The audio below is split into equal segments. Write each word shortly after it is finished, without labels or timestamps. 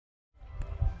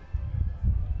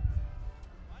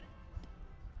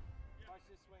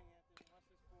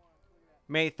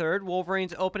May 3rd,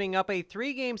 Wolverines opening up a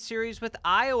 3-game series with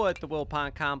Iowa at the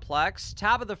Wilpon Complex.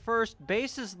 Top of the first,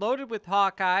 bases loaded with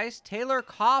Hawkeyes. Taylor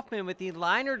Kaufman with the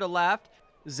liner to left.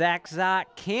 Zach Zott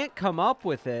can't come up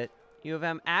with it. U of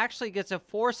M actually gets a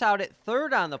force out at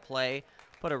third on the play,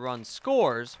 but a run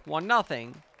scores,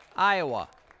 1-0, Iowa.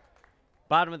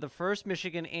 Bottom of the first,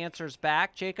 Michigan answers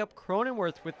back. Jacob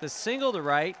Cronenworth with the single to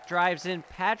right, drives in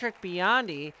Patrick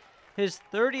Biondi, his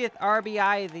 30th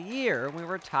RBI of the year. We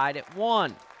were tied at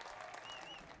 1.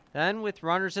 Then with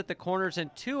runners at the corners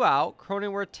and 2 out,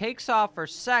 Cronenworth takes off for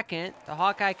second. The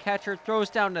Hawkeye catcher throws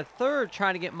down to third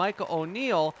trying to get Michael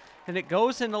O'Neill, and it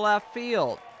goes into left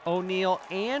field. O'Neill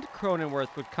and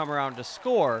Cronenworth would come around to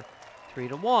score,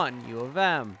 3-1 U of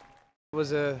M.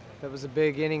 That was a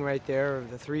big inning right there,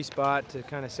 the 3 spot to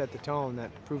kind of set the tone.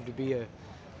 That proved to be a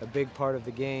big part of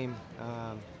the game.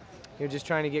 You're just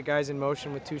trying to get guys in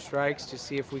motion with 2 strikes to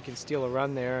see if we can steal a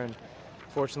run there. And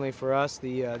fortunately for us,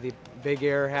 the big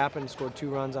error happened. Scored 2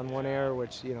 runs on 1 error,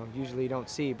 which usually you don't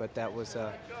see. But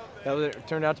it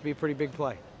turned out to be a pretty big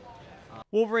play.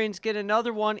 Wolverines get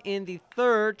another one in the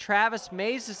 3rd. Travis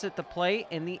Maezes at the plate,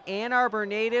 and the Ann Arbor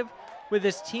native with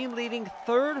his team-leading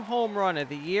 3rd home run of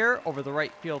the year over the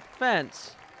right field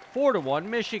fence, 4-1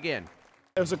 Michigan.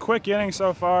 It was a quick inning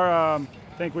so far. I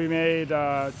think we made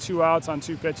 2 outs on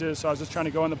 2 pitches, so I was just trying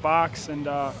to go in the box, and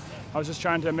I was just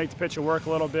trying to make the pitcher work a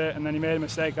little bit, and then he made a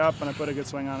mistake up, and I put a good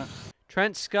swing on it.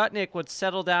 Trent Skutnick would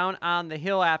settle down on the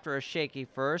hill after a shaky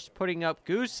first, putting up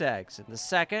goose eggs in the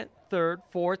 2nd, 3rd,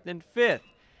 4th, and 5th.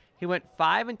 He went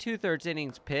 5 2/3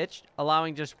 innings pitched,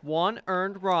 allowing just 1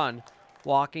 earned run,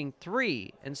 walking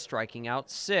 3 and striking out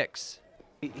 6.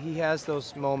 He has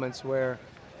those moments where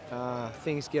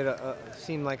things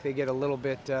seem like they get a little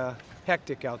bit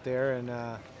hectic out there, and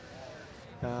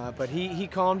but he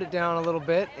calmed it down a little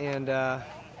bit, and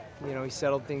he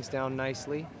settled things down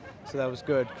nicely, so that was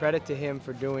good. Credit to him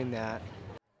for doing that.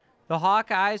 The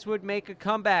Hawkeyes would make a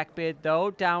comeback bid,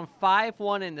 though, down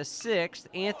 5-1 in the 6th.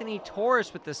 Anthony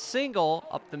Torres with the single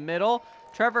up the middle.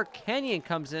 Trevor Kenyon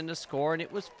comes in to score, and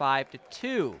it was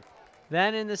 5-2.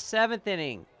 Then in the 7th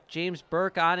inning, James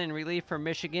Burke on in relief for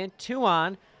Michigan. 2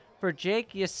 on for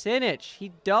Jake Yasinich.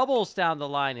 He doubles down the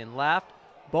line and left.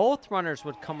 Both runners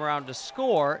would come around to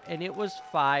score, and it was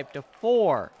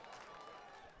 5-4.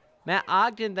 Matt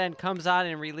Ogden then comes on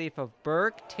in relief of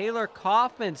Burke. Taylor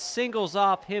Kaufman singles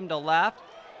off him to left.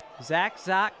 Zach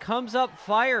Zott comes up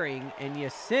firing, and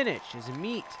Yasinich is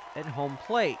meat at home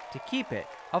plate to keep it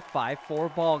a 5-4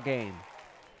 ball game.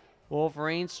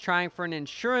 Wolverines trying for an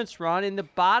insurance run in the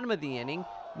bottom of the inning.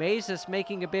 Maezes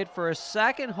making a bid for a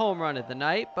 2nd home run of the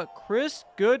night, but Chris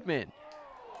Goodman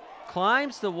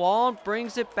climbs the wall and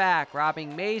brings it back,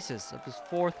 robbing Maezes of his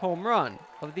 4th home run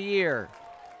of the year.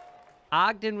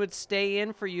 Ogden would stay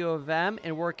in for U of M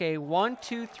and work a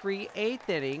 1-2-3 8th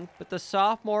inning, but the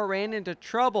sophomore ran into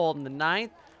trouble in the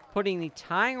 9th, putting the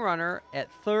tying runner at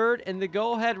 3rd and the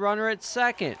go-ahead runner at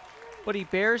 2nd. But he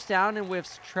bears down and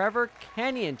whiffs Trevor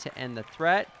Kenyon to end the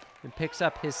threat and picks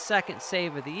up his 2nd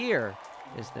save of the year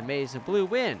as the Maize and Blue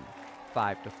win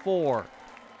 5-4.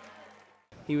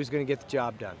 He was going to get the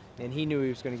job done, and he knew he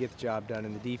was going to get the job done,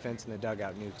 and the defense and the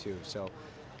dugout knew too. So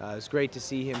it was great to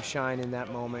see him shine in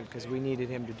that moment because we needed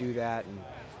him to do that. And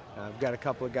we've got a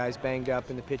couple of guys banged up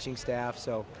in the pitching staff,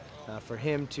 so for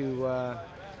him to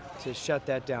shut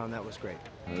that down, that was great.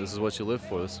 This is what you live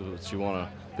for. This is what you want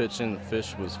to pitch in. The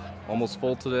fish was almost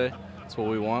full today. That's what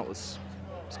we want. Let's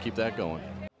keep that going.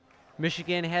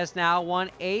 Michigan has now won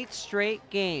 8 straight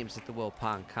games at the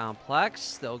Wilpon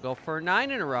Complex. They'll go for 9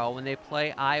 in a row when they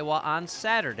play Iowa on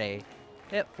Saturday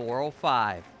at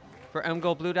 4:05. For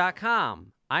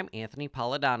mgoblue.com, I'm Anthony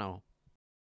Polidano.